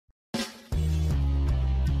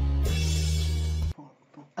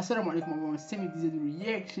Assalamu alaikum everyone, Samir this is the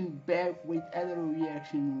reaction back with other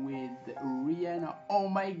reaction with Riana. Oh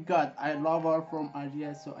my god, I love her from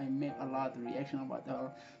Algeria, so I make a lot of reaction about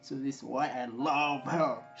her. So this is why I love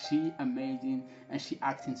her. She amazing and she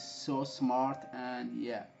acting so smart and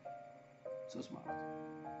yeah, so smart.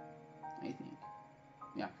 I think.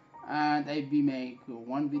 Yeah. And I be make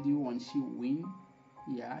one video when she win.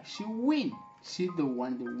 Yeah, she win. She's the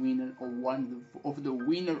winner or one of the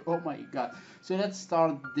winner. Oh my god. So let's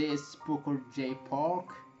start this Poker J Park.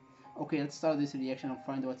 Okay, let's start this reaction and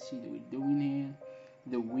find what she doing here.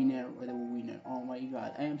 The winner or the winner. Oh my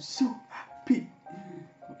god, I am so happy.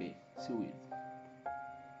 Okay, so weird.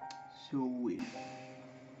 So weird.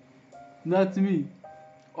 Not me.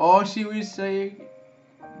 Oh, she will say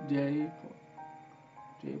J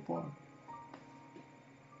Park.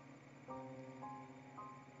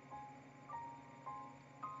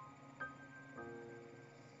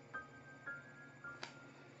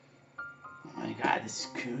 Oh my god, it's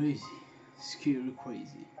crazy. Scary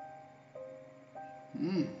crazy.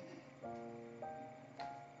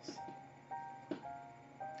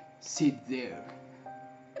 Sit there.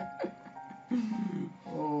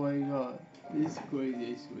 Oh my god, this is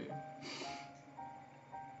crazy, I swear.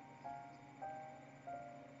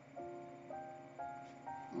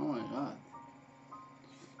 Oh my god.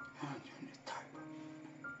 How do you type?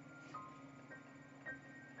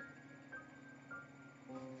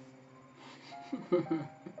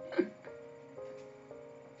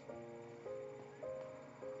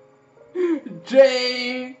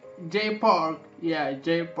 J Park, yeah,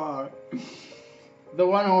 J Park. The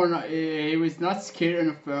one who he was not scared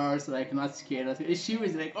in first, like not scared. She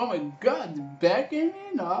was like, oh my god, back in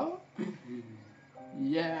me now.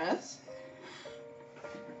 Yes,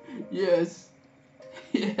 yes,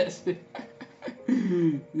 yes.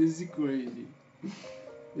 This is crazy.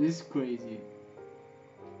 This is crazy.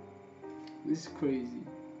 This is crazy.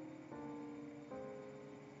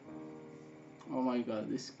 Oh my god,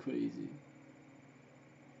 this is crazy.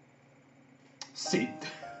 Sit.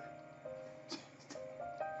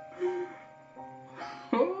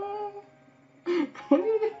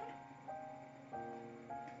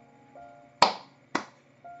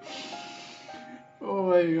 Oh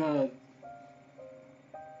my god.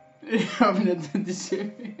 I'm not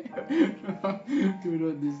disappear. Do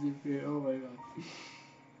not disappear. Oh my god.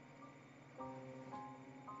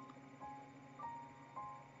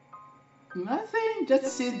 Nothing,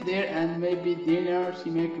 just sit there and maybe dinner. She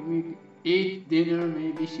make me eat dinner,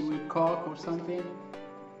 maybe she will cook or something.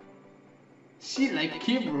 She like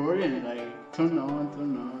keep rolling, like turn on,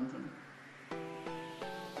 turn on, turn on.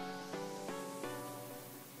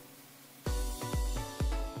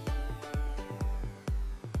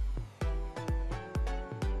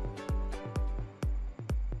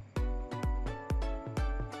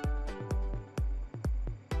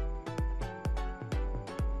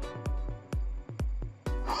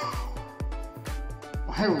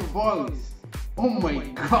 Her voice, oh my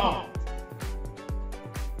god.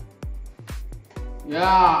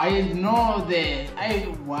 Yeah, I know that. I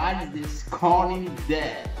watched this calling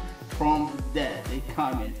dead from dead. They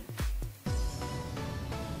comment.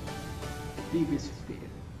 Biggest fear.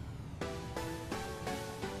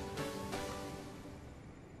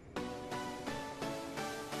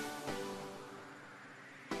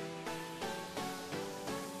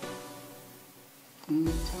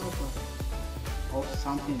 Of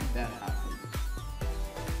something that happened.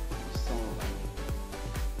 So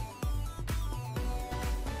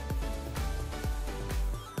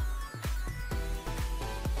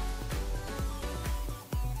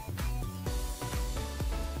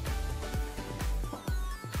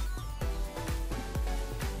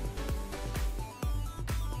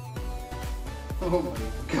oh my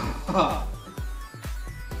god.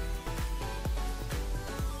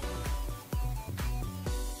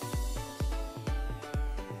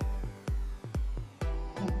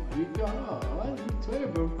 God, I'm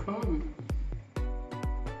terrible coming.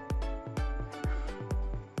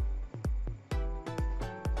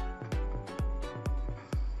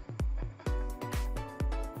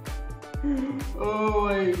 Oh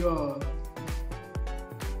my god.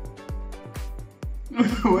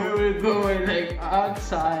 Where we going? Like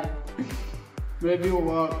outside. Maybe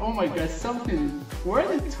walk. Oh my god, something. Where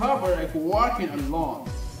the top are like walking along.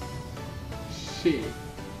 Shit.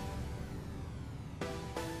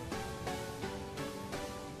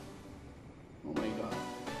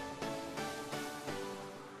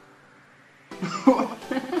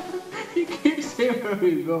 He keeps saying where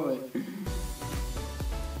we're going.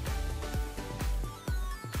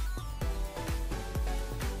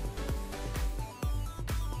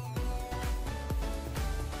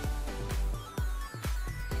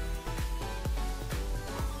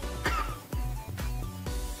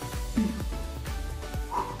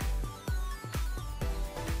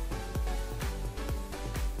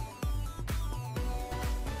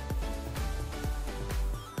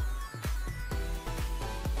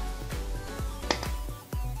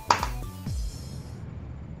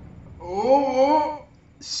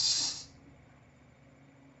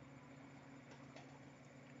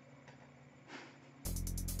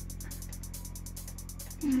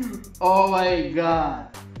 Oh my god.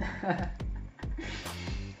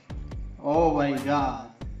 Oh my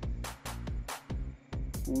god.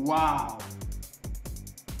 Wow.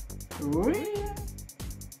 Really?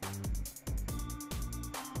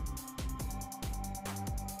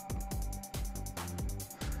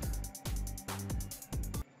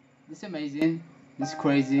 This is amazing. This is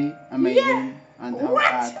crazy, amazing, yeah. And how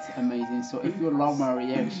act amazing. So if you love my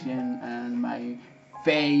reaction and my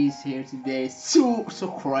face here today, so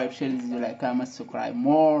subscribe, share this video, like, comment, subscribe,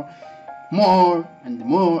 more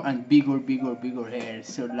and bigger hair.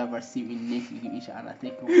 So love, see you in next video, inshallah.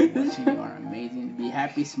 Thank you for watching. You are amazing. Be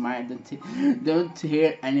happy, smile. Don't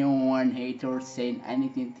hear anyone hater saying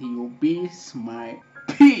anything to you. Be smile.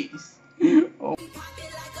 Peace. Oh.